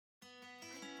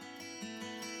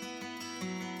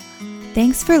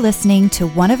Thanks for listening to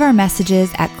one of our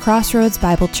messages at Crossroads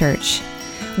Bible Church.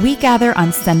 We gather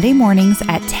on Sunday mornings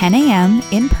at 10 a.m.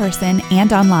 in person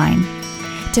and online.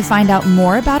 To find out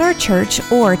more about our church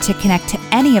or to connect to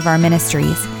any of our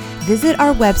ministries, visit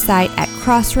our website at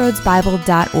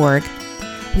crossroadsbible.org.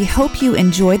 We hope you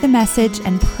enjoy the message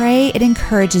and pray it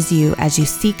encourages you as you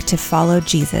seek to follow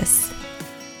Jesus.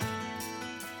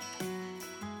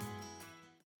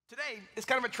 Today is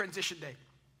kind of a transition day.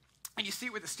 And you see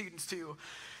it with the students too.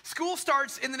 School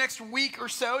starts in the next week or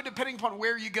so, depending upon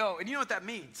where you go. And you know what that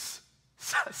means.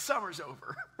 Summer's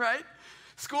over, right?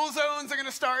 School zones are going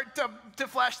to start to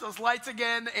flash those lights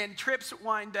again, and trips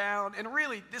wind down. And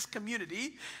really, this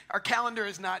community, our calendar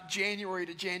is not January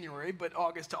to January, but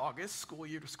August to August, school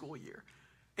year to school year.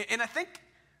 And I think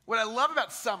what I love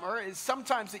about summer is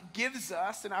sometimes it gives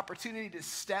us an opportunity to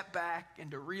step back and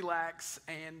to relax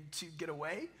and to get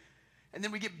away. And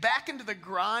then we get back into the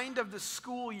grind of the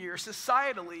school year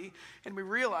societally, and we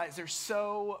realize there's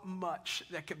so much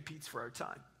that competes for our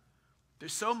time.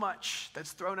 There's so much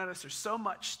that's thrown at us. There's so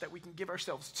much that we can give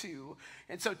ourselves to.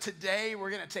 And so today we're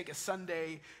going to take a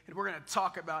Sunday, and we're going to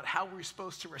talk about how we're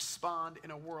supposed to respond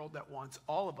in a world that wants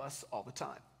all of us all the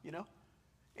time, you know?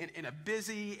 In a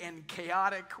busy and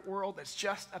chaotic world that's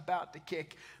just about to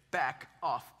kick back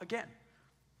off again.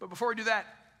 But before we do that,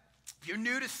 if you're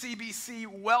new to CBC,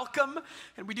 welcome.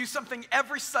 And we do something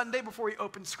every Sunday before we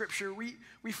open Scripture. We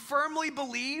firmly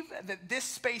believe that this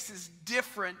space is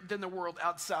different than the world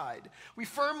outside. We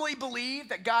firmly believe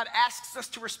that God asks us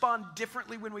to respond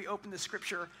differently when we open the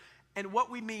Scripture. And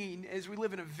what we mean is we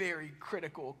live in a very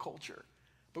critical culture.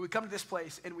 But we come to this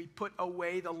place and we put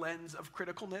away the lens of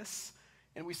criticalness.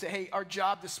 And we say, hey, our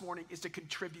job this morning is to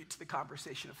contribute to the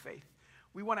conversation of faith.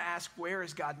 We want to ask, where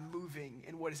is God moving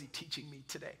and what is he teaching me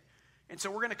today? And so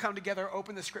we're going to come together,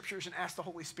 open the Scriptures, and ask the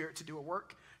Holy Spirit to do a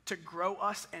work, to grow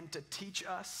us and to teach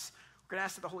us. We're going to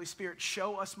ask that the Holy Spirit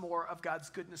show us more of God's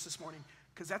goodness this morning,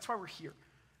 because that's why we're here.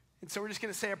 And so we're just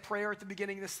going to say a prayer at the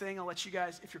beginning of this thing. I'll let you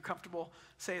guys, if you're comfortable,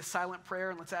 say a silent prayer,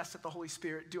 and let's ask that the Holy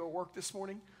Spirit do a work this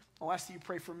morning. I'll ask that you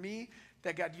pray for me,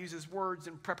 that God uses words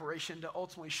in preparation to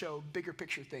ultimately show bigger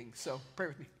picture things. So pray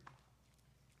with me.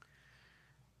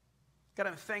 God,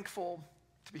 I'm thankful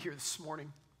to be here this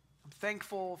morning. I'm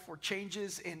thankful for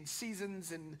changes in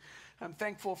seasons, and I'm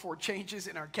thankful for changes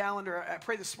in our calendar. I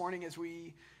pray this morning as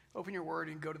we open your word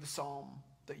and go to the psalm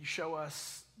that you show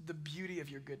us the beauty of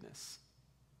your goodness.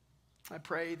 I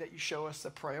pray that you show us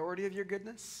the priority of your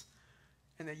goodness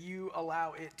and that you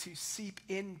allow it to seep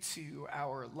into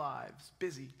our lives,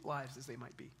 busy lives as they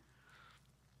might be.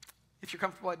 If you're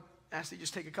comfortable, I'd ask that you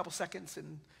just take a couple seconds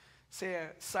and say a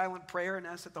silent prayer and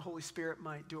ask that the Holy Spirit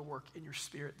might do a work in your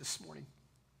spirit this morning.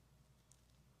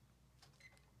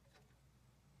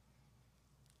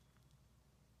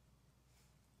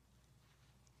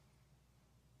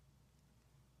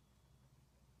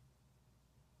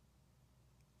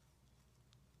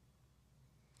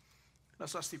 I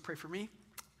also ask that you pray for me,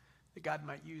 that God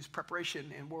might use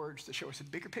preparation and words to show us a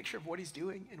bigger picture of what he's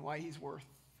doing and why he's worth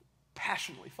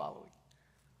passionately following.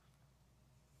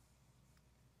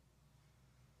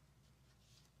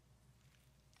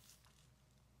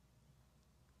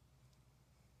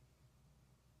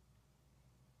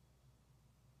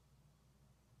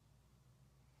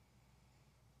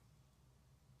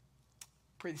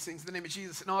 Pray these things in the name of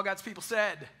Jesus, and all God's people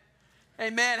said,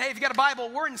 amen. Hey, if you got a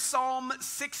Bible, we're in Psalm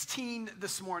 16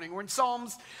 this morning. We're in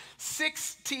Psalms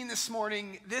 16 this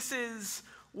morning. This is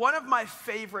one of my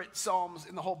favorite Psalms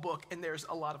in the whole book, and there's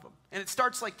a lot of them. And it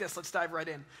starts like this. Let's dive right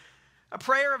in. A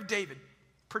prayer of David.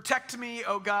 Protect me,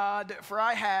 O God, for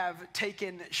I have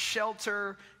taken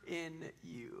shelter in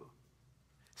you.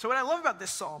 So what I love about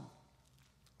this Psalm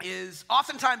is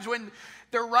oftentimes when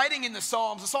they're writing in the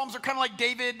Psalms are kind of like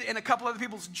David and a couple other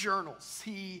people's journals.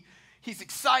 He's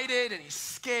excited, and he's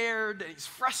scared, and he's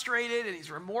frustrated, and he's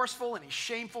remorseful, and he's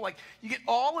shameful. Like, you get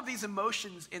all of these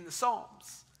emotions in the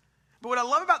Psalms. But what I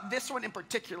love about this one in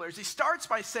particular is he starts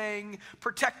by saying,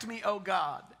 protect me, O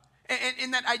God.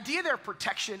 And that idea there of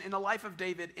protection in the life of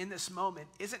David in this moment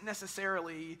isn't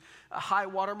necessarily a high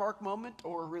watermark moment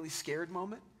or a really scared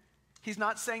moment. He's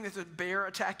not saying there's a bear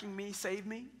attacking me, save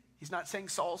me. He's not saying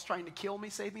Saul's trying to kill me,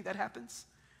 save me, that happens.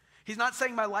 He's not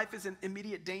saying my life is in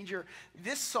immediate danger.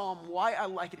 This psalm, why I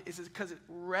like it is because it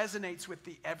resonates with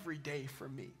the everyday for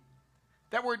me.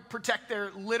 That word protect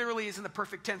there literally is in the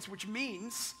perfect tense, which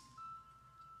means,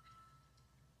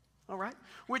 all right,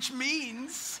 which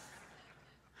means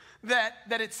that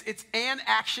it's an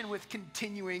action with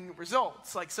continuing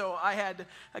results. Like, so I had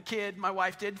a kid, my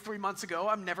wife did 3 months ago.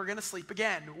 I'm never going to sleep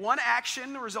again. One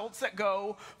action, results that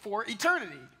go for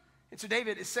eternity. And so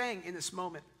David is saying in this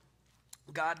moment,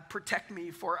 God, protect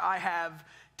me, for I have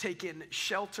taken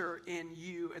shelter in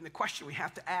you. And the question we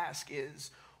have to ask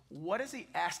is, what is he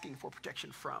asking for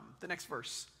protection from? The next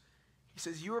verse, he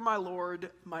says, you are my Lord,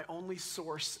 my only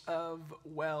source of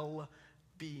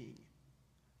well-being.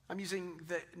 I'm using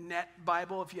the Net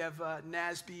Bible. If you have a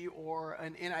NASB or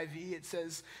an NIV, it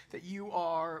says that you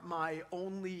are my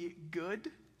only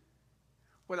good.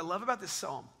 What I love about this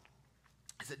psalm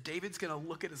is that David's going to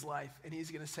look at his life and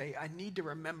he's going to say, I need to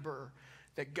remember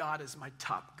that God is my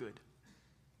top good.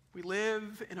 We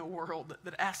live in a world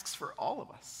that asks for all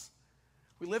of us.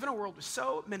 We live in a world with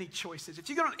so many choices. If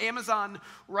you go on Amazon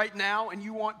right now and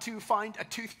you want to find a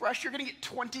toothbrush, you're going to get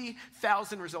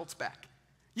 20,000 results back.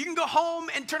 You can go home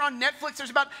and turn on Netflix. There's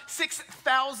about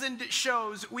 6,000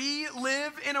 shows. We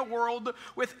live in a world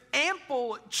with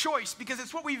ample choice because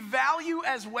it's what we value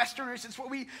as Westerners. It's what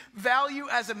we value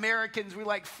as Americans. We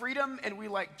like freedom and we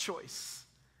like choice.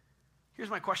 Here's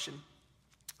my question.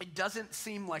 It doesn't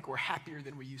seem like we're happier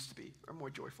than we used to be or more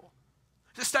joyful.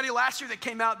 There's a study last year that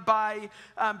came out by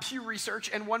Pew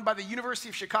Research and one by the University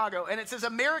of Chicago, and it says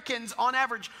Americans, on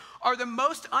average, are the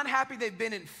most unhappy they've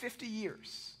been in 50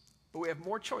 years. But we have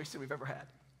more choice than we've ever had.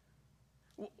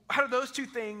 How do those two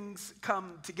things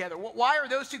come together? Why are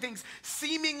those two things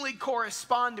seemingly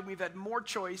corresponding? We've had more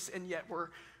choice and yet we're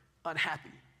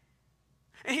unhappy.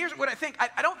 And here's what I think.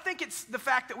 I don't think it's the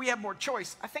fact that we have more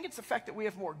choice. I think it's the fact that we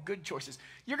have more good choices.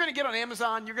 You're going to get on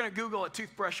Amazon, you're going to Google a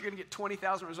toothbrush, you're going to get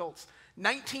 20,000 results.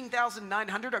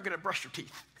 19,900 are going to brush your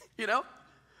teeth, you know?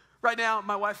 Right now,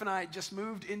 my wife and I just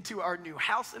moved into our new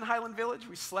house in Highland Village.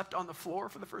 We slept on the floor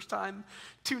for the first time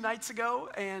 2 nights ago,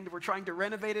 and we're trying to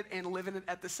renovate it and live in it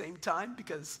at the same time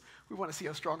because we want to see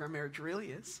how strong our marriage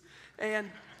really is. And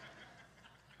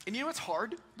you know what's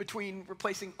hard between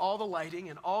replacing all the lighting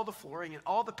and all the flooring and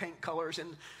all the paint colors?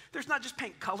 And there's not just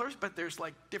paint colors, but there's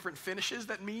like different finishes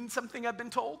that mean something, I've been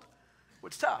told.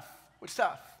 What's tough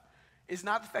is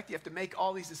not the fact that you have to make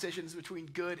all these decisions between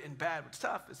good and bad. What's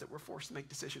tough is that we're forced to make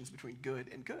decisions between good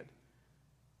and good.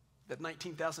 That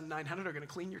 19,900 are going to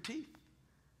clean your teeth.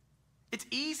 It's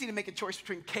easy to make a choice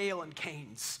between kale and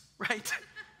canes, right?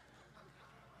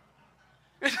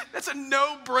 That's a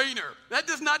no-brainer. That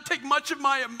does not take much of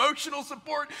my emotional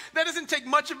support. That doesn't take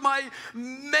much of my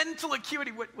mental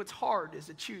acuity. What's hard is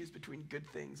to choose between good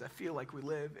things. I feel like we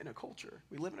live in a culture.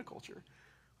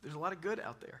 There's a lot of good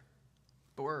out there,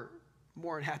 but we're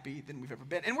more unhappy than we've ever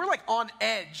been. And we're like on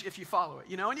edge if you follow it,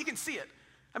 you know, and you can see it.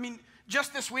 I mean,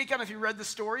 just this week, I don't know if you read the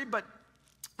story, but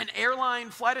an airline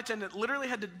flight attendant literally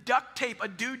had to duct tape a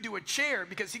dude to a chair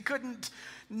because he couldn't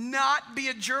not be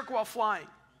a jerk while flying.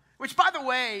 Which, by the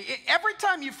way, every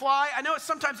time you fly, I know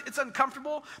sometimes it's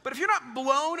uncomfortable, but if you're not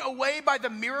blown away by the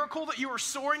miracle that you are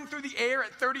soaring through the air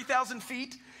at 30,000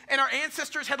 feet, and our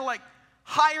ancestors had to like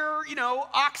hire,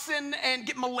 oxen and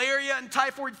get malaria and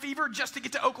typhoid fever just to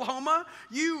get to Oklahoma,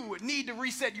 you need to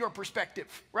reset your perspective,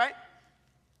 right?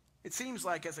 It seems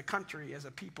like as a country, as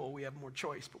a people, we have more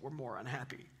choice, but we're more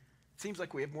unhappy. It seems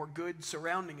like we have more good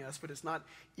surrounding us, but it's not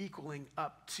equaling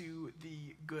up to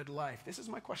the good life. This is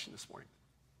my question this morning.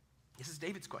 This is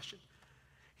David's question.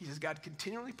 He says, God,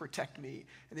 continually protect me.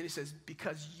 And then he says,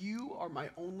 because you are my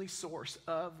only source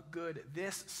of good.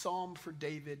 This psalm for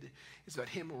David is about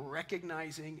him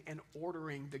recognizing and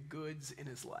ordering the goods in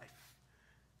his life.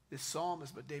 This psalm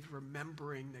is about David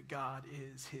remembering that God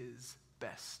is his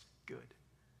best good.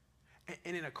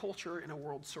 And in a culture, in a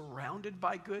world surrounded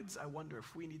by goods, I wonder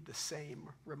if we need the same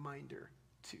reminder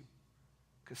too.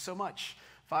 Because so much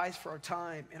vies for our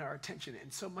time and our attention,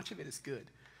 and so much of it is good.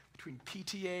 Between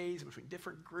PTAs, between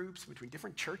different groups, between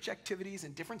different church activities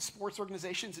and different sports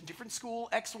organizations and different school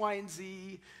X, Y, and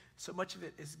Z. So much of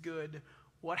it is good.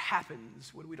 What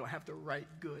happens when we don't have the right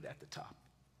good at the top?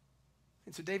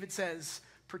 And so David says,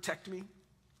 protect me.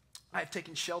 I have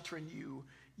taken shelter in you.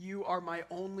 You are my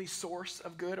only source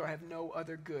of good, or I have no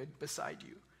other good beside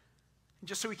you. And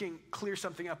just so we can clear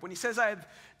something up, when he says I have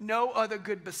no other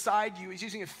good beside you, he's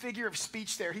using a figure of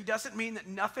speech there. He doesn't mean that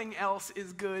nothing else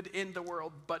is good in the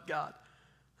world but God.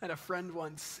 I had a friend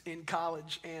once in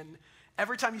college, and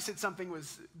every time you said something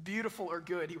was beautiful or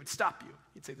good, he would stop you.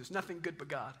 He'd say, there's nothing good but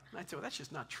God. And I'd say, well, that's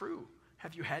just not true.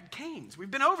 Have you had canes?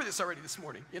 We've been over this already this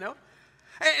morning, you know?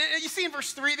 And you see in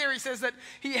verse 3 there, he says that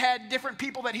he had different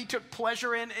people that he took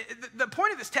pleasure in. The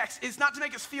point of this text is not to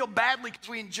make us feel badly because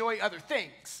we enjoy other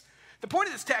things. The point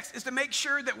of this text is to make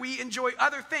sure that we enjoy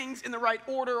other things in the right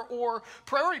order or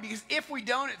priority, because if we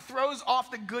don't, it throws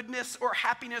off the goodness or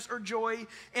happiness or joy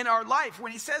in our life.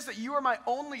 When he says that you are my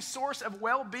only source of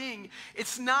well-being,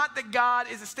 it's not that God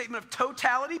is a statement of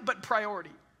totality, but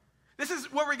priority. This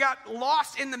is where we got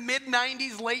lost in the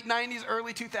mid-90s, late 90s,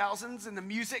 early 2000s in the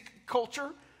music culture.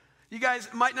 You guys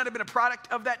might not have been a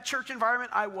product of that church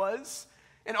environment. I was.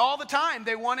 And all the time,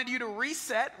 they wanted you to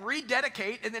reset,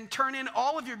 rededicate, and then turn in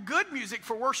all of your good music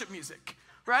for worship music,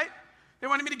 right? They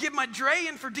wanted me to give my Dre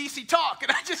in for DC Talk,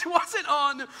 and I just wasn't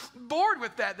on board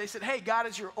with that. They said, hey, God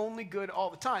is your only good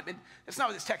all the time. And that's not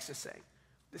what this text is saying.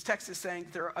 This text is saying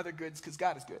that there are other goods because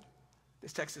God is good.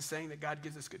 This text is saying that God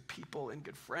gives us good people and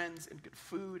good friends and good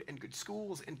food and good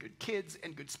schools and good kids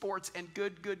and good sports and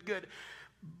good.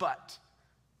 But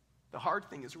the hard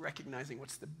thing is recognizing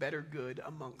what's the better good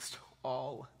amongst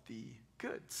all the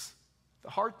goods. The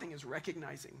hard thing is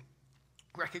recognizing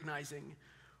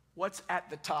what's at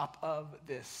the top of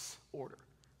this order.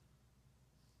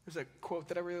 There's a quote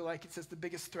that I really like. It says, the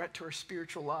biggest threat to our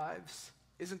spiritual lives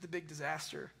isn't the big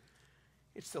disaster.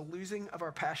 It's the losing of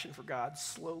our passion for God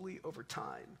slowly over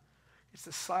time. It's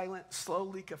the silent, slow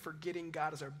leak of forgetting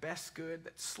God is our best good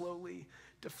that slowly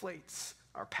deflates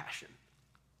our passion.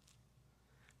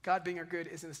 God being our good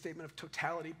isn't a statement of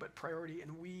totality, but priority,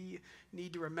 and we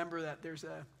need to remember that. There's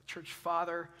a church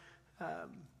father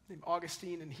named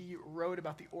Augustine, and he wrote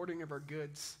about the ordering of our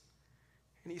goods.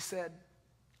 And he said,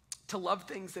 to love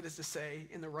things, that is to say,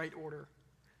 in the right order,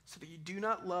 so that you do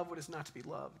not love what is not to be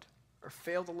loved, or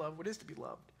fail to love what is to be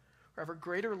loved, or have a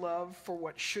greater love for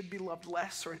what should be loved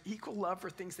less, or an equal love for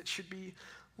things that should be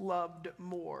loved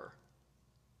more.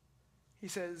 He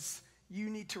says,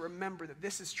 you need to remember that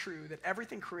this is true, that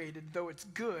everything created, though it's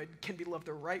good, can be loved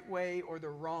the right way or the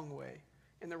wrong way.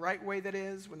 In the right way, that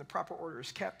is, when the proper order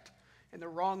is kept, in the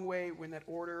wrong way, when that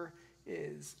order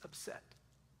is upset.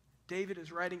 David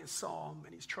is writing a psalm,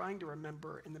 and he's trying to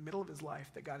remember in the middle of his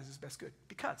life that God is his best good,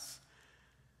 because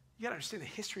you got to understand the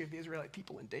history of the Israelite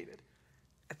people and David.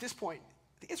 At this point,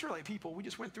 the Israelite people, we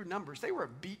just went through numbers. They were a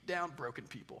beat down, broken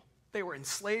people. They were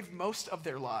enslaved most of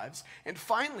their lives. And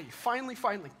finally,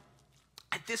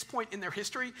 at this point in their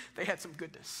history, they had some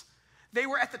goodness. They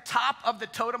were at the top of the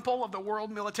totem pole of the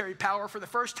world military power for the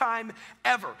first time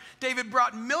ever. David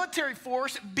brought military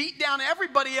force, beat down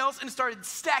everybody else, and started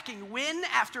stacking win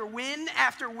after win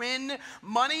after win,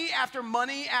 money after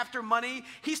money after money.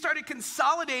 He started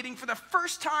consolidating for the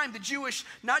first time the Jewish,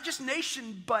 not just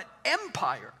nation, but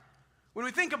empire. When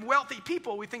we think of wealthy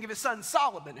people, we think of his son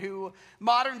Solomon, who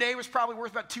modern day was probably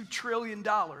worth about $2 trillion.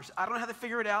 I don't know how to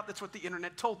figure it out. That's what the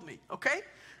internet told me, okay?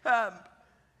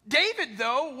 David,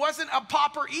 though, wasn't a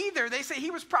pauper either. They say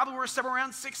he was probably worth somewhere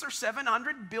around $600 or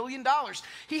 $700 billion.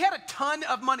 He had a ton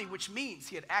of money, which means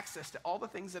he had access to all the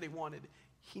things that he wanted.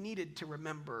 He needed to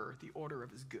remember the order of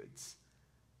his goods.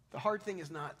 The hard thing is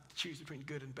not to choose between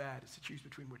good and bad. It's to choose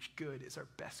between which good is our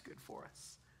best good for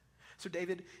us. So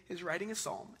David is writing a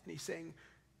psalm, and he's saying,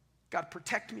 God,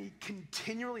 protect me,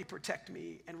 continually protect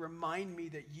me, and remind me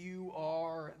that you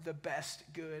are the best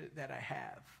good that I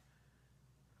have.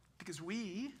 Because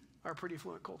we are a pretty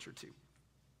affluent culture too.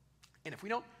 And if we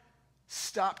don't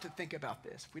stop to think about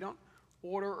this, if we don't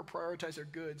order or prioritize our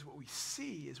goods, what we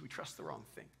see is we trust the wrong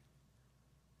thing.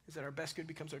 Is that our best good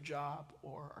becomes our job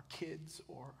or our kids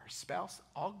or our spouse,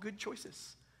 all good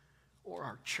choices, or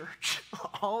our church,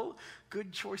 all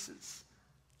good choices.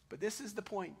 But this is the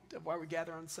point of why we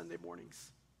gather on Sunday mornings,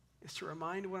 is to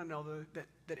remind one another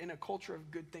that in a culture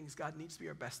of good things, God needs to be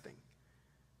our best thing.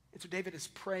 And so David is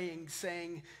praying,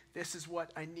 saying, this is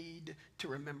what I need to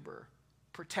remember.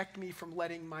 Protect me from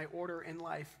letting my order in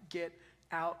life get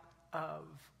out of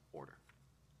order.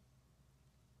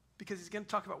 Because he's going to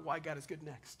talk about why God is good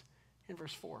next in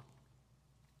verse 4.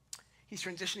 He's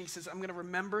transitioning. He says, I'm going to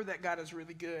remember that God is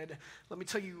really good. Let me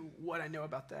tell you what I know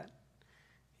about that.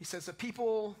 He says, the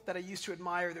people that I used to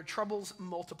admire, their troubles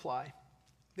multiply.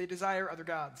 They desire other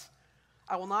gods.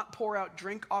 I will not pour out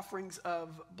drink offerings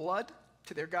of blood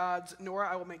to their gods, nor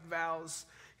I will make vows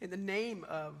in the name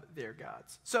of their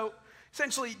gods. So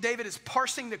essentially, David is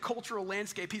parsing the cultural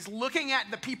landscape. He's looking at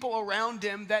the people around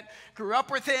him that grew up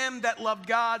with him, that loved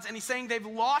gods, and he's saying they've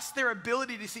lost their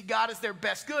ability to see God as their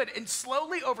best good. And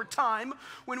slowly over time,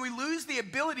 when we lose the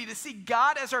ability to see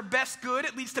God as our best good,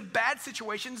 it leads to bad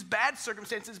situations, bad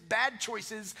circumstances, bad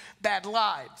choices, bad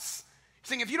lives. He's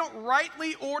saying if you don't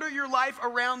rightly order your life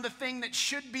around the thing that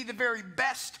should be the very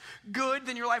best good,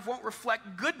 then your life won't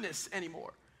reflect goodness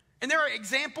anymore. And there are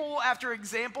example after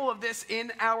example of this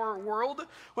in our world.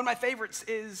 One of my favorites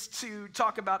is to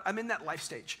talk about, I'm in that life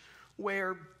stage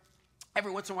where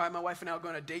every once in a while my wife and I will go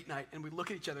on a date night and we look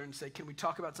at each other and say, can we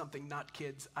talk about something not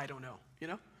kids? I don't know, you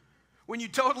know? When you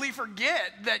totally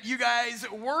forget that you guys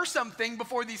were something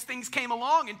before these things came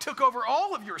along and took over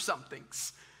all of your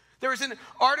somethings. There was an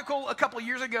article a couple of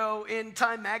years ago in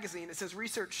Time magazine that says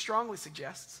research strongly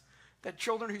suggests that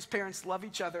children whose parents love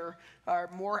each other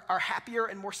are happier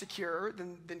and more secure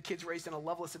than kids raised in a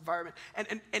loveless environment.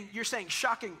 And you're saying,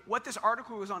 shocking, what this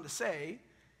article goes on to say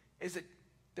is that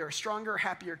there are stronger,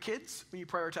 happier kids when you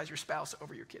prioritize your spouse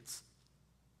over your kids.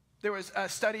 There was a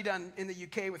study done in the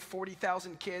UK with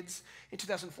 40,000 kids in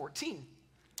 2014.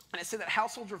 And it said that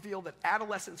households revealed that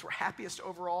adolescents were happiest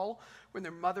overall when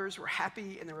their mothers were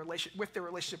happy in their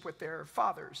relationship with their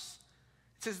fathers.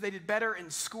 It says they did better in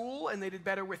school and they did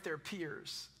better with their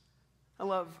peers. I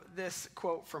love this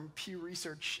quote from Pew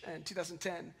Research in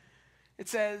 2010. It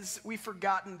says, "We've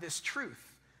forgotten this truth."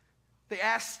 They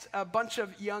asked a bunch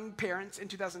of young parents in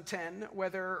 2010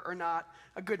 whether or not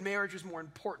a good marriage was more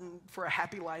important for a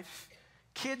happy life.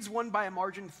 Kids won by a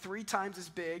margin 3 times as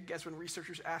big as when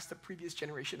researchers asked the previous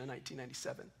generation in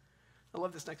 1997. I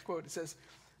love this next quote. It says,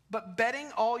 "But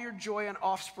betting all your joy on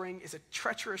offspring is a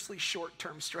treacherously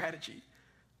short-term strategy.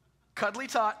 Cuddly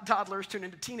toddlers turn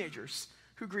into teenagers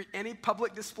who greet any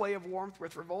public display of warmth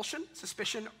with revulsion,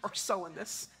 suspicion, or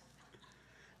sullenness.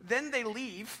 Then they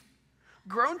leave.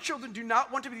 Grown children do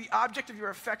not want to be the object of your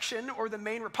affection or the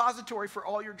main repository for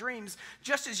all your dreams,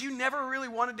 just as you never really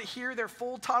wanted to hear their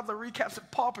full toddler recaps of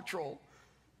Paw Patrol.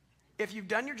 If you've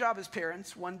done your job as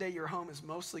parents, one day your home is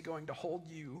mostly going to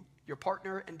hold you, your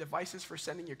partner, and devices for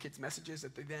sending your kids messages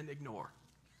that they then ignore."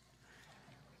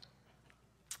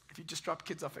 If you just dropped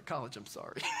kids off at college, I'm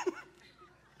sorry.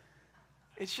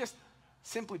 It's just,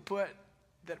 simply put,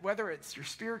 that whether it's your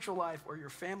spiritual life or your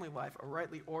family life, a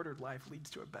rightly ordered life leads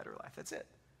to a better life. That's it.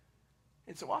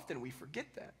 And so often we forget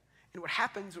that. And what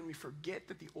happens when we forget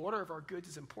that the order of our goods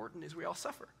is important is we all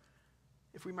suffer.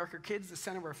 If we make our kids the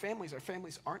center of our families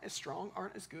aren't as strong,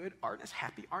 aren't as good, aren't as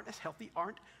happy, aren't as healthy,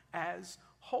 aren't as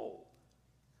whole.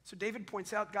 So David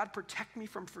points out, God, protect me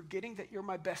from forgetting that you're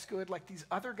my best good like these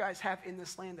other guys have in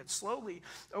this land that slowly,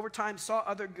 over time, saw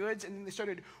other goods and then they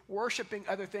started worshiping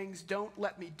other things. Don't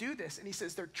let me do this. And he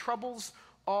says their troubles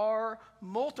are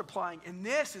multiplying. And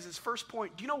this is his first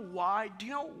point. Do you know why? Do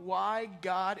you know why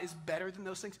God is better than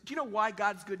those things? Do you know why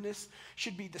God's goodness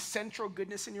should be the central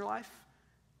goodness in your life?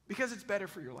 Because it's better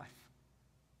for your life.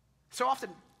 So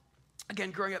often, again,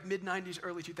 growing up mid-90s,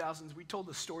 early 2000s, we told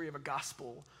the story of a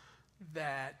gospel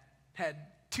that had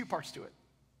 2 parts to it.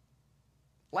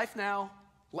 Life now,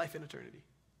 life in eternity.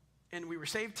 And we were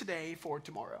saved today for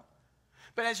tomorrow.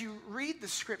 But as you read the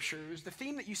scriptures, the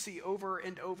theme that you see over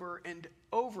and over and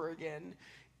over again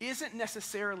isn't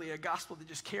necessarily a gospel that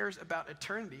just cares about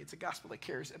eternity. It's a gospel that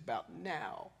cares about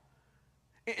now.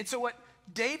 And so what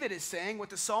David is saying,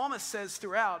 what the psalmist says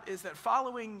throughout, is that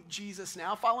following Jesus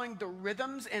now, following the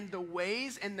rhythms and the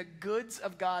ways and the goods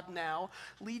of God now,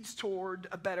 leads toward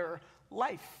a better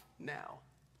life now.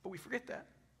 But we forget that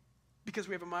because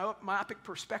we have a myopic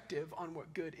perspective on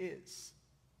what good is.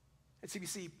 At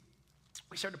CBC,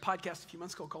 we started a podcast a few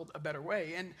months ago called A Better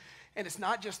Way. And it's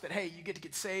not just that, hey, you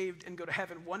get saved and go to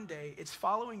heaven one day. It's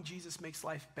following Jesus makes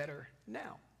life better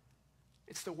now.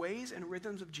 It's the ways and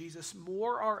rhythms of Jesus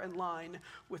more are in line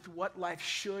with what life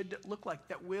should look like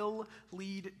that will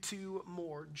lead to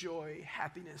more joy,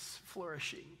 happiness,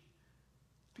 flourishing.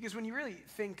 Because when you really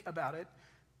think about it,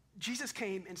 Jesus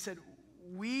came and said,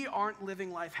 we aren't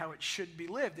living life how it should be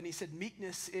lived. And he said,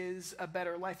 meekness is a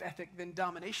better life ethic than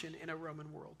domination in a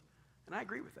Roman world. And I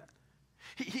agree with that.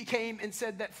 He came and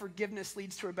said that forgiveness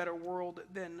leads to a better world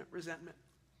than resentment.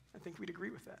 I think we'd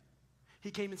agree with that.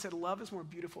 He came and said love is more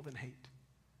beautiful than hate.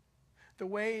 The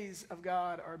ways of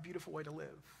God are a beautiful way to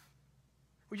live.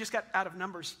 We just got out of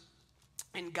Numbers,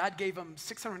 and God gave them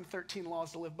 613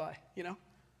 laws to live by, you know?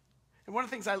 And one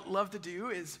of the things I love to do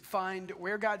is find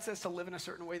where God says to live in a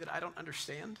certain way that I don't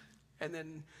understand. And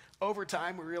then over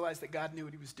time, we realize that God knew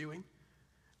what he was doing.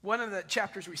 One of the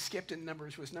chapters we skipped in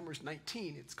Numbers was Numbers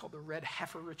 19. It's called the red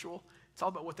heifer ritual. It's all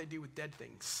about what they do with dead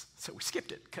things. So we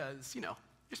skipped it because, you know,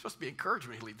 you're supposed to be encouraged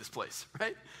when you leave this place,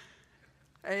 right?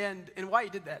 And why he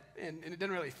did that, and it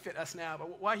didn't really fit us now,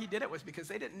 but why he did it was because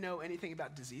they didn't know anything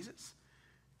about diseases.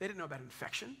 They didn't know about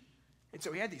infection. And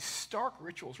so he had these stark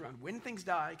rituals around when things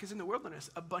die, because in the wilderness,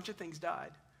 a bunch of things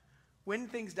died. When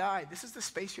things die, this is the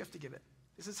space you have to give it.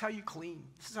 This is how you clean.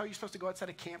 This is how you're supposed to go outside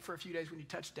of camp for a few days when you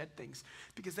touch dead things,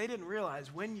 because they didn't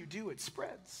realize when you do, it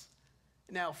spreads.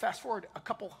 Now, fast forward a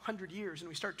couple hundred years, and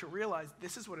we start to realize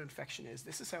this is what infection is.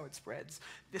 This is how it spreads.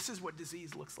 This is what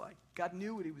disease looks like. God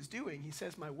knew what he was doing. He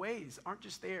says, my ways aren't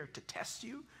just there to test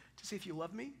you, to see if you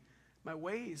love me. My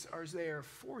ways are there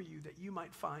for you that you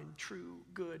might find true,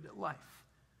 good life.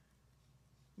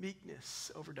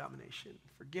 Meekness over domination.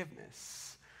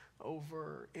 Forgiveness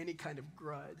over any kind of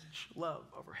grudge. Love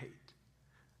over hate.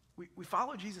 We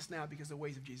follow Jesus now because the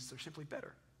ways of Jesus are simply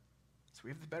better. So we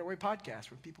have the Better Way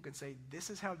podcast where people can say, this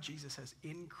is how Jesus has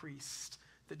increased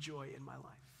the joy in my life.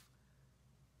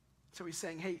 So he's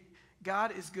saying, hey,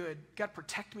 God is good. God,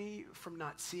 protect me from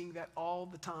not seeing that all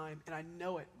the time. And I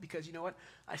know it because you know what?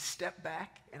 I step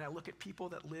back and I look at people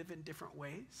that live in different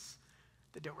ways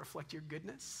that don't reflect your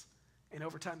goodness. And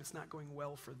over time, it's not going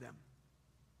well for them.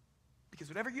 Because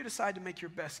whatever you decide to make your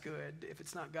best good, if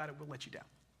it's not God, it will let you down.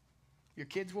 Your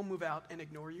kids will move out and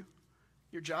ignore you.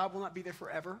 Your job will not be there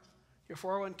forever. Your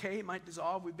 401k might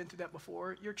dissolve. We've been through that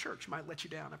before. Your church might let you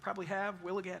down. I probably have,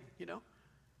 will again, you know?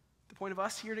 The point of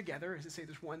us here together is to say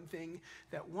there's one thing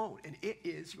that won't, and it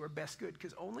is your best good,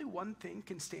 because only one thing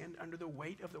can stand under the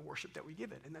weight of the worship that we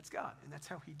give it, and that's God, and that's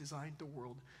how he designed the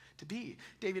world to be.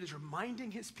 David is reminding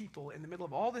his people in the middle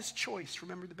of all this choice,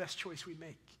 remember the best choice we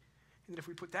make. And that if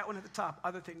we put that one at the top,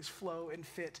 other things flow and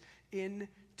fit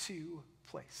into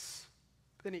place.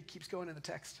 But then he keeps going in the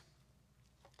text.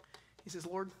 He says,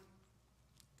 Lord,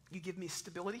 you give me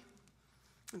stability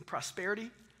and prosperity.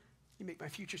 You make my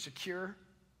future secure.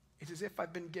 It's as if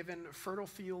I've been given fertile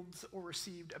fields or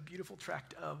received a beautiful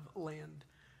tract of land.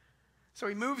 So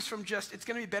he moves from just, it's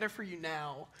going to be better for you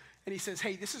now, and he says,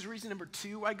 hey, this is reason number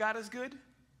 2 why God is good,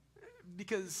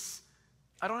 because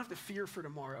I don't have to fear for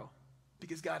tomorrow,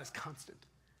 because God is constant.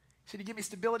 He said, you give me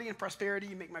stability and prosperity,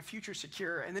 you make my future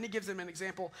secure. And then he gives them an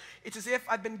example. It's as if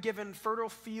I've been given fertile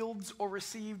fields or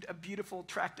received a beautiful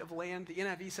tract of land. The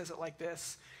NIV says it like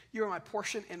this: you are my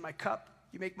portion and my cup.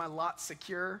 You make my lot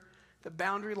secure. The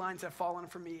boundary lines have fallen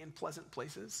for me in pleasant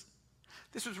places.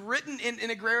 This was written in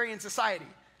an agrarian society.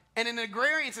 And in an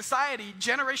agrarian society,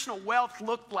 generational wealth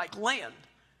looked like land.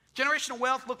 Generational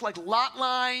wealth looked like lot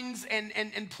lines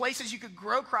and places you could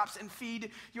grow crops and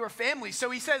feed your family. So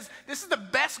he says, this is the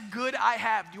best good I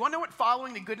have. Do you want to know what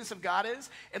following the goodness of God is?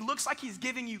 It looks like he's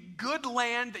giving you good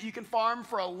land that you can farm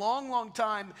for a long, long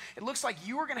time. It looks like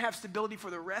you are going to have stability for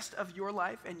the rest of your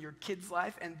life and your kids'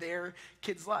 life and their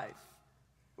kids' life.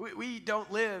 We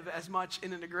don't live as much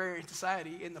in an agrarian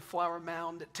society in the Flower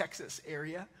Mound, Texas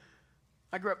area.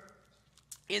 I grew up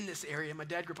in this area. My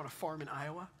dad grew up on a farm in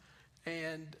Iowa.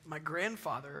 And my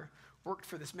grandfather worked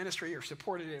for this ministry or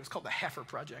supported it. It was called the Heifer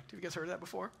Project. Have you guys heard of that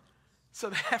before? So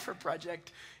the Heifer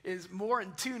Project is more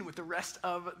in tune with the rest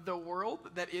of the world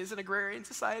that is an agrarian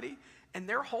society. And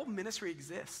their whole ministry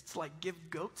exists, like give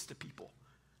goats to people.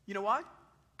 You know why?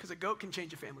 Because a goat can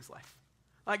change a family's life.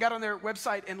 I got on their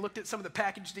website and looked at some of the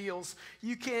package deals.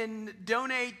 You can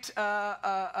donate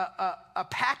a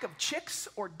pack of chicks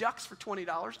or ducks for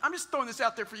 $20. I'm just throwing this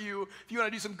out there for you if you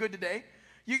want to do some good today.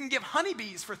 You can give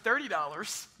honeybees for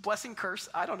 $30. Blessing, curse,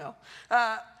 I don't know.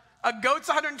 A goat's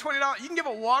 $120. You can give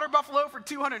a water buffalo for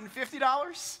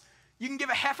 $250. You can give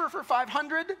a heifer for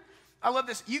 $500. I love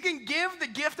this. You can give the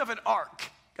gift of an ark.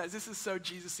 Guys, this is so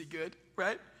Jesus-y good,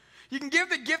 right? You can give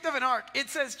the gift of an ark. It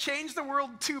says, change the world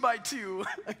 2 by 2.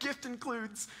 A gift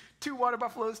includes 2 water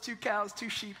buffaloes, 2 cows, 2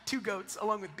 sheep, 2 goats,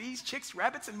 along with bees, chicks,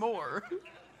 rabbits, and more.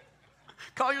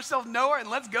 Call yourself Noah and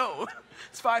let's go.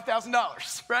 It's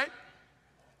 $5,000, right?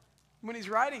 When he's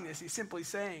writing this, he's simply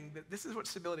saying that this is what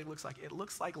stability looks like. It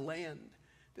looks like land.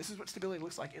 This is what stability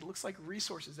looks like. It looks like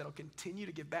resources that will continue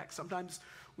to give back. Sometimes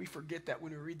we forget that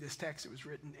when we read this text, it was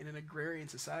written in an agrarian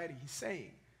society. He's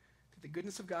saying that the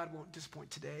goodness of God won't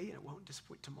disappoint today and it won't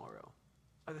disappoint tomorrow.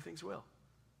 Other things will.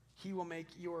 He will make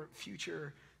your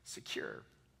future secure.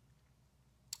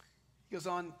 He goes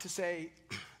on to say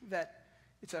that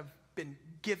it's been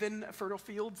given fertile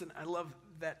fields, and I love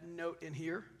that note in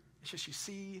here. It's just you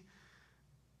see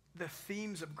the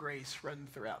themes of grace run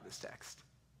throughout this text.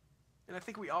 And I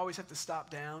think we always have to stop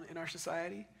down in our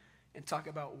society and talk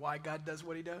about why God does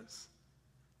what he does.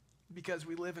 Because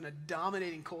we live in a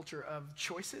dominating culture of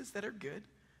choices that are good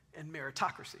and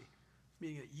meritocracy,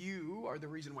 meaning that you are the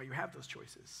reason why you have those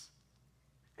choices.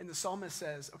 And the psalmist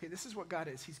says, okay, this is what God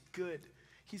is. He's good.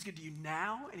 He's good to you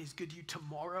now, and he's good to you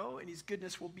tomorrow, and his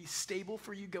goodness will be stable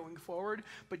for you going forward.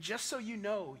 But just so you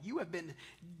know, you have been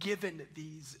given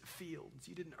these fields.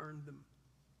 You didn't earn them.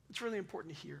 It's really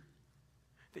important to hear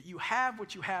that you have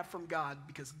what you have from God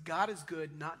because God is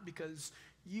good, not because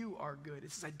you are good.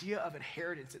 It's this idea of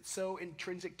inheritance. It's so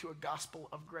intrinsic to a gospel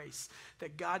of grace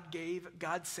that God gave,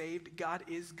 God saved, God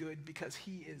is good because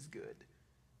he is good.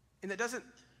 And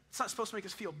it's not supposed to make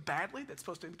us feel badly. That's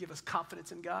supposed to give us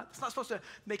confidence in God. It's not supposed to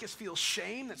make us feel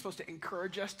shame. That's supposed to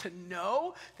encourage us to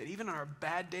know that even on our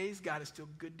bad days, God is still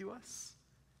good to us.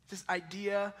 This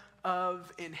idea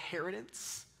of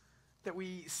inheritance that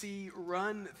we see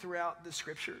run throughout the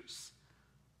scriptures.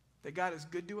 That God is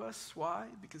good to us. Why?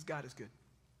 Because God is good.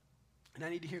 And I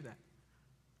need to hear that.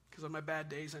 Because on my bad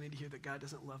days, I need to hear that God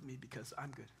doesn't love me because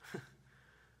I'm good.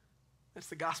 That's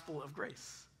the gospel of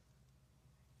grace.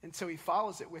 And so he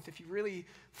follows it with, if you really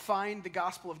find the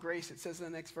gospel of grace, it says in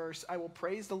the next verse, I will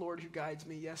praise the Lord who guides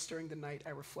me. Yes, during the night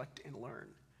I reflect and learn.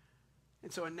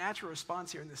 And so a natural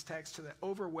response here in this text to the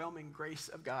overwhelming grace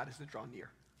of God is to draw near.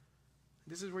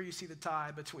 This is where you see the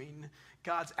tie between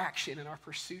God's action and our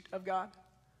pursuit of God.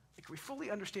 Like, if we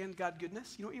fully understand God's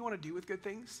goodness, you know what you want to do with good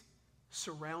things?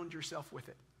 Surround yourself with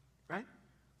it, right?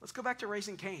 Let's go back to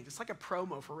Raising Cane's. It's like a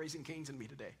promo for Raising Cane's and me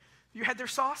today. You had their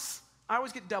sauce? I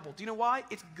always get double. Do you know why?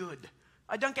 It's good.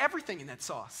 I dunk everything in that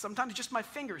sauce. Sometimes just my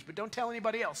fingers, but don't tell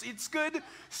anybody else. It's good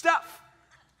stuff.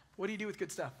 What do you do with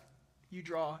good stuff? You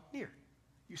draw near.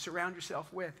 You surround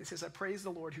yourself with. It says, I praise the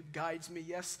Lord who guides me.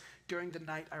 Yes, during the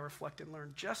night I reflect and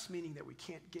learn. Just meaning that we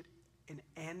can't get an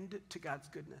end to God's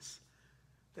goodness.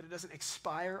 That it doesn't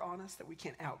expire on us, that we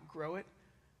can't outgrow it.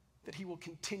 That he will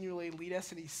continually lead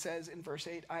us. And he says in verse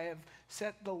 8, I have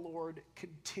set the Lord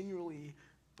continually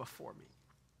before me.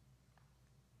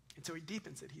 And so he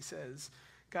deepens it. He says,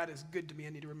 God is good to me. I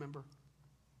need to remember.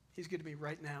 He's good to me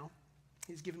right now.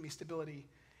 He's given me stability.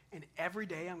 And every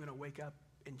day I'm going to wake up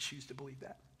and choose to believe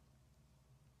that.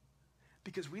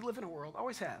 Because we live in a world,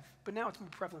 always have, but now it's more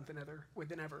prevalent than ever,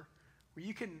 where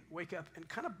you can wake up and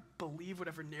kind of believe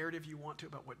whatever narrative you want to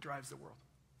about what drives the world.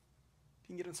 You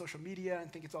can get on social media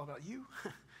and think it's all about you.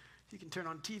 You can turn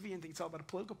on TV and think it's all about a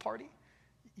political party.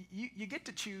 You get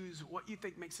to choose what you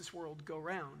think makes this world go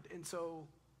round. And so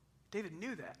David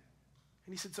knew that.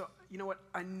 And he said, so you know what?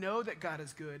 I know that God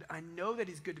is good. I know that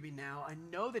he's good to me now. I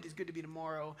know that he's good to me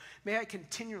tomorrow. May I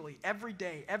continually, every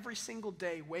day, every single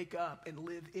day, wake up and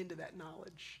live into that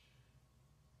knowledge.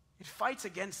 It fights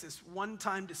against this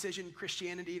one-time decision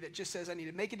Christianity that just says I need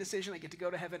to make a decision, I get to go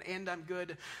to heaven, and I'm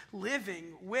good. Living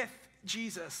with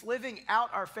Jesus, living out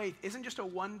our faith isn't just a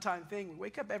one-time thing. We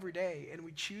wake up every day and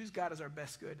we choose God as our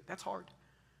best good. That's hard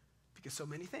because so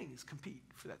many things compete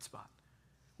for that spot.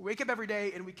 We wake up every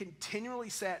day and we continually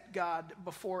set God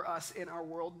before us in our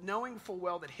world, knowing full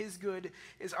well that his good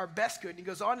is our best good. And he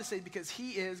goes on to say, because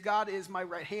God is my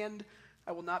right hand,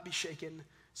 I will not be shaken.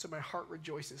 So my heart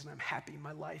rejoices and I'm happy.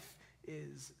 My life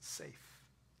is safe.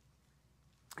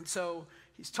 And so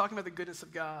he's talking about the goodness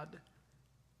of God.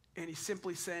 And he's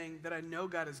simply saying that I know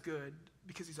God is good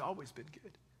because he's always been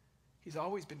good. He's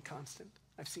always been constant.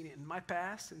 I've seen it in my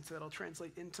past, and so that'll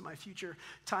translate into my future.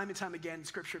 Time and time again,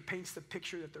 Scripture paints the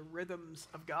picture that the rhythms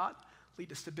of God lead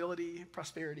to stability,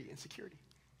 prosperity, and security.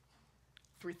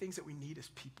 3 things that we need as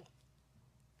people.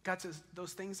 God says,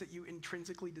 those things that you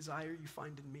intrinsically desire, you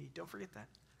find in me. Don't forget that.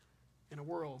 In a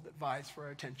world that vies for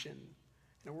our attention,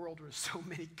 in a world where there's so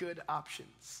many good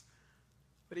options.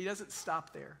 But he doesn't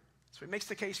stop there. So he makes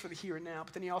the case for the here and now,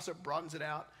 but then he also broadens it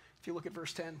out. If you look at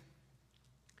verse 10,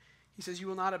 he says, you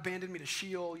will not abandon me to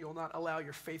Sheol. You will not allow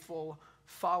your faithful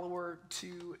follower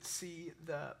to see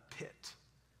the pit.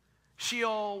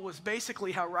 Sheol was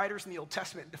basically how writers in the Old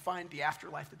Testament defined the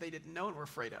afterlife that they didn't know and were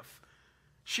afraid of.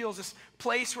 Sheol's this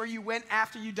place where you went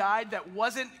after you died that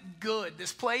wasn't good.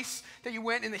 This place that you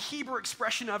went in the Hebrew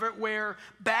expression of it where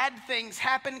bad things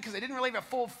happen because they didn't really have a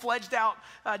full-fledged out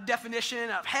definition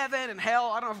of heaven and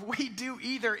hell. I don't know if we do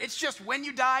either. It's just when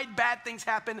you died, bad things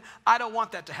happen. I don't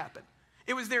want that to happen.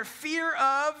 It was their fear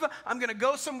of, I'm going to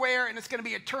go somewhere and it's going to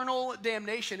be eternal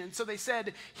damnation. And so they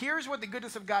said, here's what the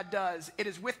goodness of God does. It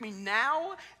is with me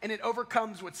now and it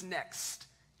overcomes what's next.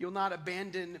 You'll not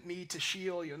abandon me to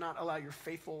Sheol. You'll not allow your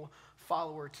faithful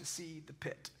follower to see the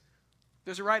pit.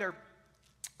 There's a writer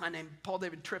named Paul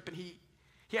David Tripp, and he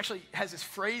actually has this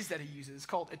phrase that he uses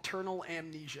called eternal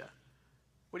amnesia.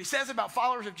 What he says about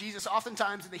followers of Jesus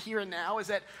oftentimes in the here and now is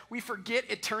that we forget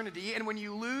eternity, and when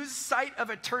you lose sight of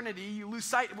eternity, you lose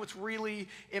sight of what's really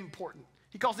important.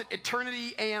 He calls it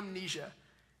eternity amnesia.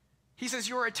 He says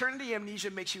your eternity amnesia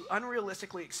makes you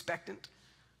unrealistically expectant,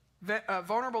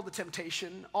 vulnerable to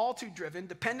temptation, all too driven,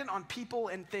 dependent on people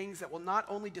and things that will not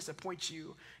only disappoint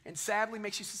you, and sadly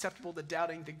makes you susceptible to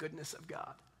doubting the goodness of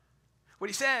God. What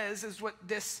he says is what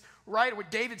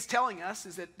David's telling us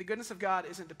is that the goodness of God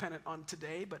isn't dependent on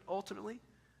today, but ultimately,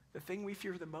 the thing we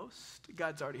fear the most,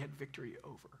 God's already had victory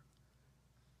over.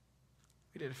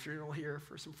 We did a funeral here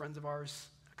for some friends of ours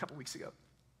a couple weeks ago.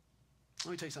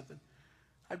 Let me tell you something.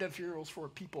 I've done funerals for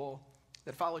people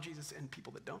that follow Jesus and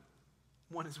people that don't.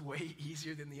 One is way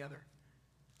easier than the other.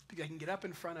 Because I can get up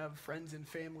in front of friends and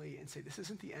family and say, this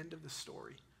isn't the end of the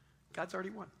story. God's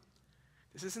already won.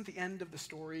 This isn't the end of the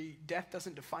story. Death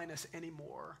doesn't define us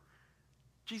anymore.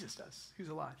 Jesus does, who's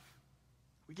alive.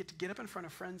 We get to get up in front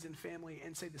of friends and family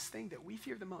and say this thing that we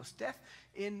fear the most. Death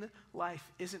in life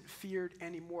isn't feared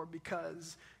anymore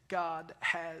because God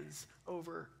has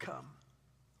overcome.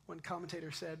 One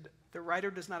commentator said, the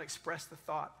writer does not express the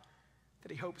thought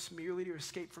that he hopes merely to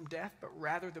escape from death, but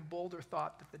rather the bolder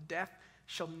thought that the death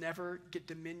shall never get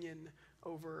dominion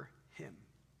over him.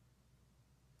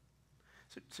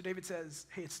 So David says,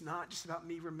 hey, it's not just about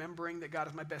me remembering that God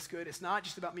is my best good. It's not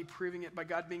just about me proving it by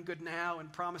God being good now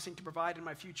and promising to provide in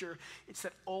my future. It's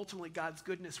that ultimately God's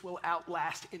goodness will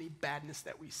outlast any badness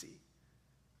that we see.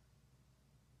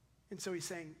 And so he's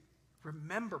saying,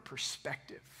 remember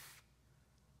perspective.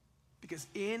 Because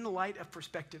in light of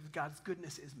perspective, God's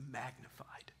goodness is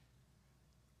magnified.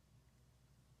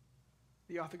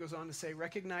 The author goes on to say,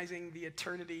 recognizing the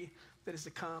eternity that is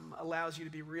to come allows you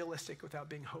to be realistic without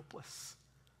being hopeless,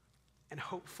 and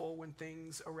hopeful when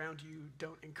things around you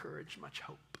don't encourage much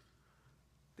hope.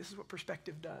 This is what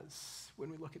perspective does when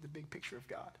we look at the big picture of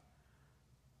God.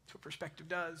 It's what perspective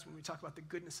does when we talk about the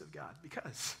goodness of God,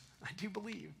 because I do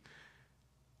believe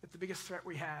that the biggest threat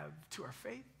we have to our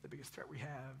faith, the biggest threat we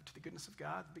have to the goodness of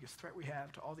God, the biggest threat we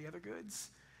have to all the other goods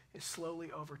is slowly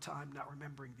over time not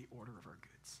remembering the order of our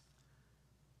goods.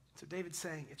 So David's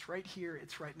saying it's right here,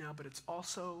 it's right now, but it's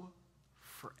also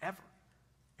forever.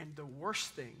 And the worst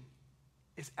thing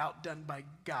is outdone by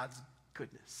God's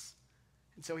goodness.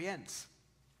 And so he ends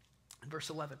in verse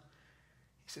 11.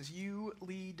 He says, you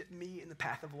lead me in the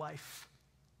path of life.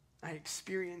 I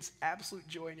experience absolute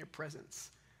joy in your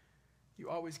presence. You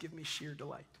always give me sheer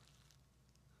delight.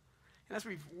 And as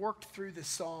we've worked through this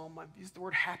psalm, I've used the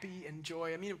word happy and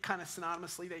joy. I mean, kind of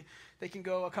synonymously, they can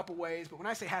go a couple ways. But when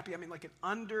I say happy, I mean like an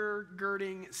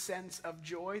undergirding sense of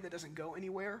joy that doesn't go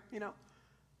anywhere, you know?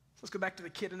 So let's go back to the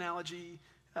kid analogy.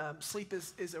 Sleep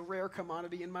is a rare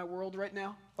commodity in my world right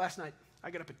now. Last night,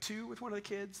 I got up at 2 with one of the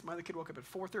kids. My other kid woke up at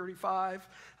 4:35.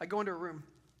 I go into a room.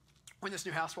 We're in this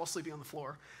new house. We're all sleeping on the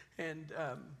floor. And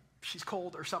she's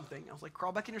cold or something. I was like,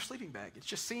 crawl back in your sleeping bag. It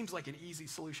just seems like an easy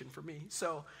solution for me.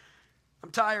 So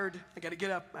I'm tired. I got to get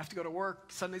up. I have to go to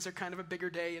work. Sundays are kind of a bigger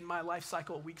day in my life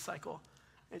cycle, week cycle.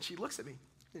 And she looks at me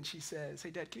and she says,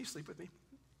 hey, Dad, can you sleep with me?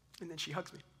 And then she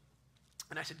hugs me.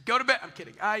 And I said, go to bed. I'm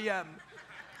kidding.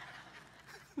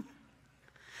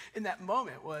 In that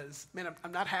moment was, man,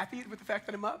 I'm not happy with the fact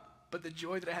that I'm up, but the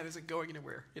joy that I have isn't going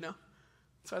anywhere, you know?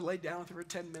 So I laid down with her for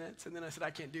 10 minutes, and then I said,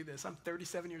 I can't do this. I'm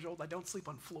 37 years old. I don't sleep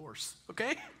on floors,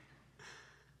 okay?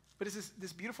 But it's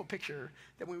this beautiful picture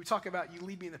that when we talk about you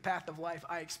lead me in the path of life,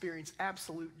 I experience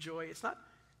absolute joy. It's not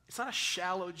a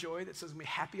shallow joy that says I'm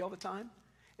happy all the time.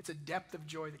 It's a depth of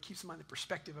joy that keeps in mind the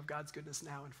perspective of God's goodness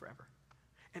now and forever.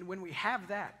 And when we have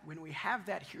that,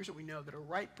 here's what we know, that a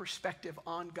right perspective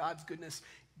on God's goodness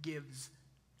gives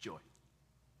joy.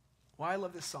 Why I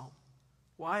love this psalm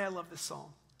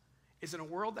is in a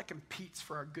world that competes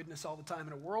for our goodness all the time,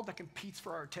 in a world that competes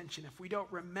for our attention, if we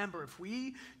don't remember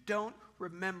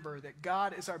that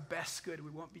God is our best good,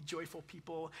 we won't be joyful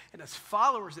people. And as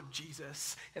followers of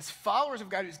Jesus, as followers of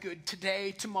God who's good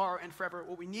today, tomorrow, and forever,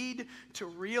 what we need to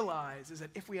realize is that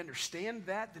if we understand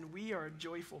that, then we are a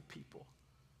joyful people.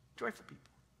 Joyful people.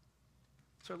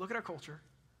 So I look at our culture.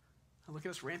 I look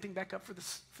at us ramping back up for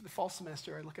the fall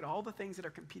semester. I look at all the things that are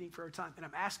competing for our time. And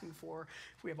I'm asking for,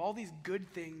 if we have all these good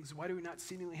things, why do we not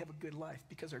seemingly have a good life?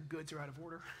 Because our goods are out of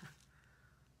order.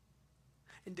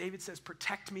 And David says,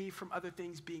 protect me from other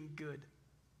things being good.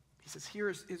 He says, here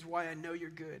is why I know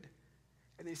you're good.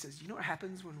 And then he says, you know what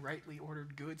happens when rightly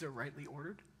ordered goods are rightly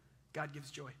ordered? God gives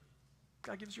joy.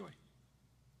 God gives joy.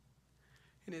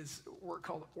 In his work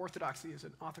called Orthodoxy, there's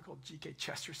an author called G.K.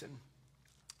 Chesterton.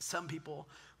 Some people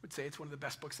would say it's one of the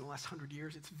best books in the last 100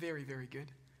 years. It's very, very good.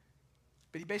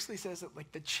 But he basically says that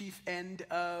like the chief end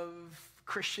of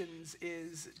Christians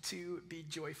is to be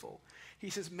joyful. He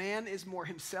says man is more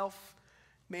himself,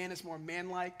 man is more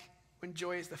manlike, when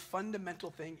joy is the fundamental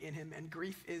thing in him and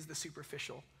grief is the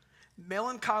superficial.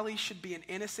 Melancholy should be an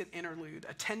innocent interlude,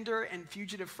 a tender and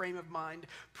fugitive frame of mind.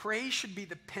 Praise should be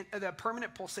the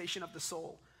permanent pulsation of the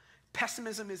soul.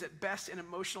 Pessimism is at best an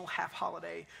emotional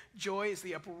half-holiday. Joy is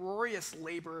the uproarious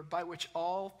labor by which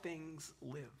all things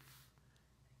live.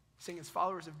 Saying as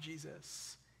followers of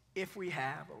Jesus, if we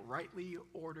have a rightly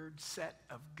ordered set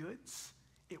of goods,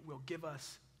 it will give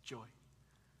us joy.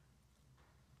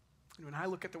 And when I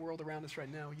look at the world around us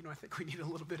right now, I think we need a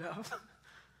little bit of,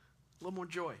 a little more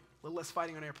joy, a little less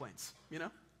fighting on airplanes,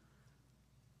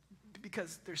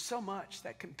 Because there's so much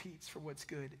that competes for what's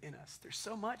good in us. There's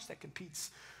so much that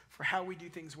competes for how we do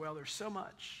things well. There's so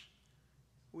much.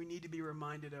 We need to be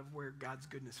reminded of where God's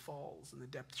goodness falls in the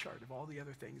depth chart of all the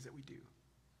other things that we do.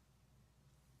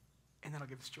 And that'll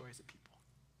give us joy as a people.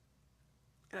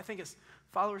 And I think as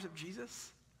followers of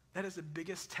Jesus, that is the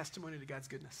biggest testimony to God's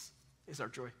goodness, is our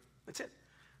joy. That's it.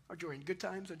 Our joy in good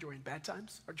times, our joy in bad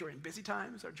times, our joy in busy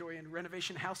times, our joy in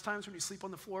renovation house times when you sleep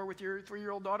on the floor with your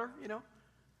 3-year-old daughter,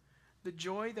 The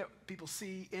joy that people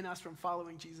see in us from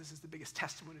following Jesus is the biggest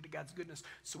testimony to God's goodness.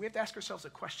 So we have to ask ourselves a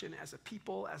question as a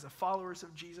people, as a followers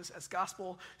of Jesus, as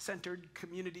gospel-centered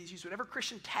communities. Use whatever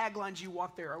Christian taglines you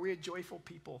want there. Are we a joyful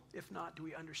people? If not, do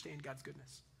we understand God's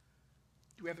goodness?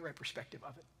 Do we have the right perspective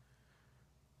of it?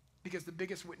 Because the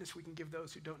biggest witness we can give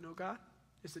those who don't know God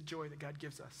is the joy that God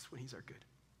gives us when he's our good.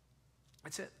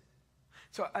 That's it.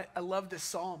 So I love this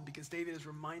psalm because David is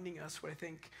reminding us what I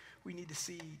think we need to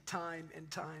see time and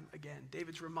time again.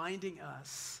 David's reminding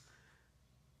us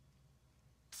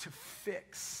to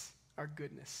fix our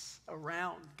goodness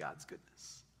around God's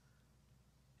goodness.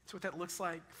 So what that looks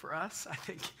like for us, I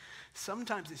think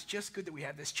sometimes it's just good that we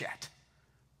have this chat.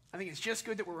 I think it's just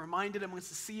good that we're reminded amongst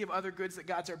the sea of other goods that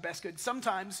God's our best good.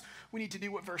 Sometimes we need to do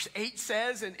what verse 8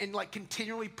 says and like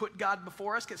continually put God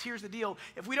before us, because here's the deal.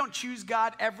 If we don't choose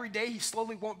God every day, he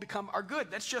slowly won't become our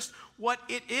good. That's just what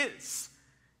it is.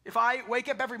 If I wake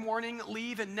up every morning,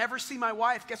 leave, and never see my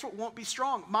wife, guess what won't be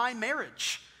strong? My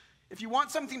marriage. If you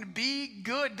want something to be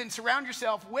good, then surround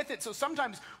yourself with it. So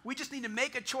sometimes we just need to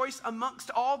make a choice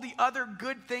amongst all the other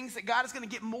good things that God is going to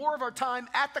get more of our time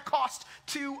at the cost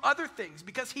to other things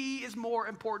because he is more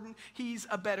important. He's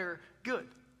a better good.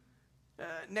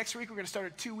 Next week, we're going to start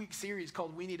a 2-week series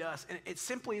called We Need Us. And it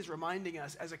simply is reminding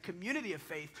us as a community of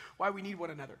faith why we need one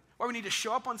another. Why we need to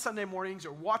show up on Sunday mornings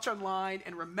or watch online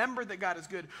and remember that God is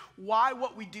good. Why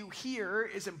what we do here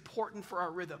is important for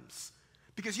our rhythms.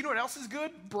 Because you know what else is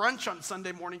good? Brunch on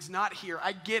Sunday mornings, not here.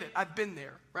 I get it. I've been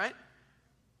there, right?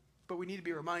 But we need to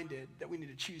be reminded that we need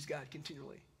to choose God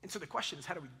continually. And so the question is,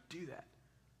 how do we do that?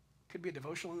 It could be a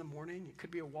devotional in the morning. It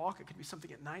could be a walk. It could be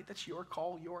something at night. That's your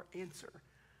call, your answer.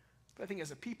 But I think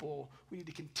as a people, we need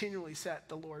to continually set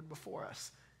the Lord before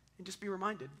us and just be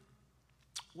reminded,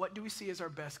 what do we see as our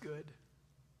best good?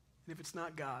 And if it's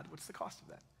not God, what's the cost of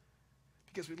that?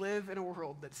 Because we live in a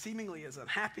world that seemingly is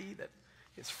unhappy, that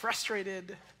is frustrated,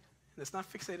 and it's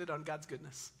not fixated on God's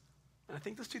goodness. And I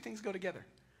think those two things go together.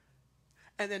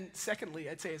 And then secondly,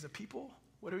 I'd say as a people,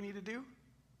 what do we need to do?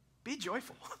 Be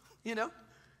joyful, you know?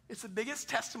 It's the biggest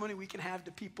testimony we can have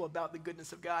to people about the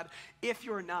goodness of God. If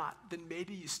you're not, then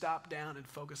maybe you stop down and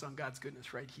focus on God's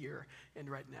goodness right here and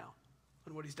right now.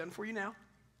 On what he's done for you now,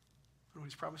 on what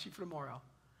he's promised you for tomorrow.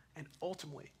 And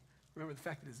ultimately, remember the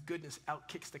fact that his goodness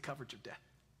outkicks the coverage of death.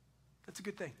 That's a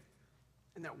good thing.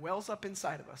 And that wells up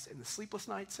inside of us in the sleepless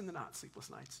nights and the not sleepless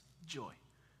nights, joy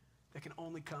that can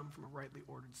only come from a rightly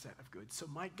ordered set of goods. So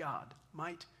might God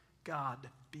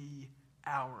be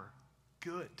our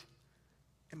good.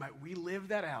 And might we live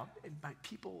that out, and might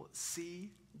people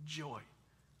see joy.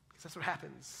 Because that's what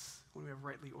happens when we have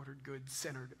rightly ordered goods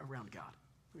centered around God.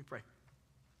 Let me pray.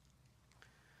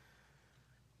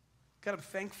 God, I'm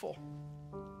thankful.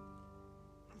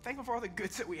 I'm thankful for all the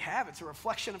goods that we have. It's a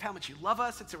reflection of how much you love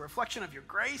us. It's a reflection of your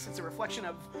grace. It's a reflection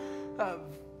of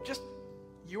just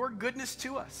your goodness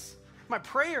to us. My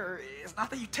prayer is not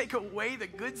that you take away the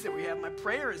goods that we have. My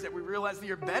prayer is that we realize that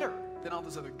you're better than all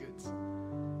those other goods.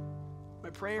 My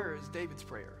prayer is David's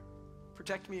prayer.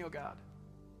 Protect me, O God.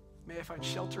 May I find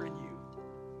shelter in you.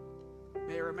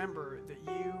 May I remember that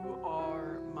you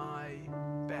are my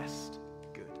best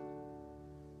good.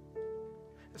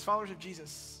 As followers of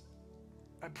Jesus,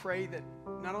 I pray that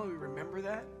not only we remember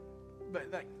that,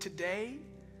 but that today,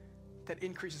 that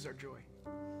increases our joy.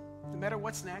 No matter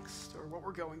what's next or what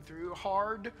we're going through,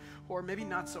 hard or maybe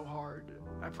not so hard,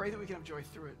 I pray that we can have joy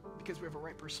through it because we have a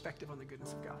right perspective on the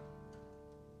goodness of God.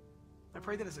 I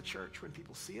pray that as a church, when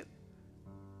people see it,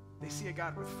 they see a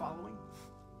God worth following.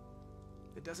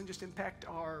 It doesn't just impact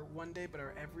our one day, but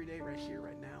our everyday right here,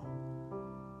 right now.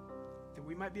 That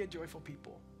we might be a joyful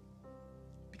people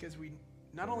because we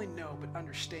not only know, but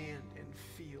understand and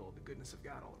feel the goodness of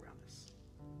God all around us.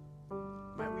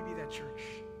 Might we be that church?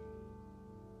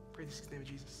 Pray this in the name of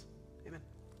Jesus. Amen.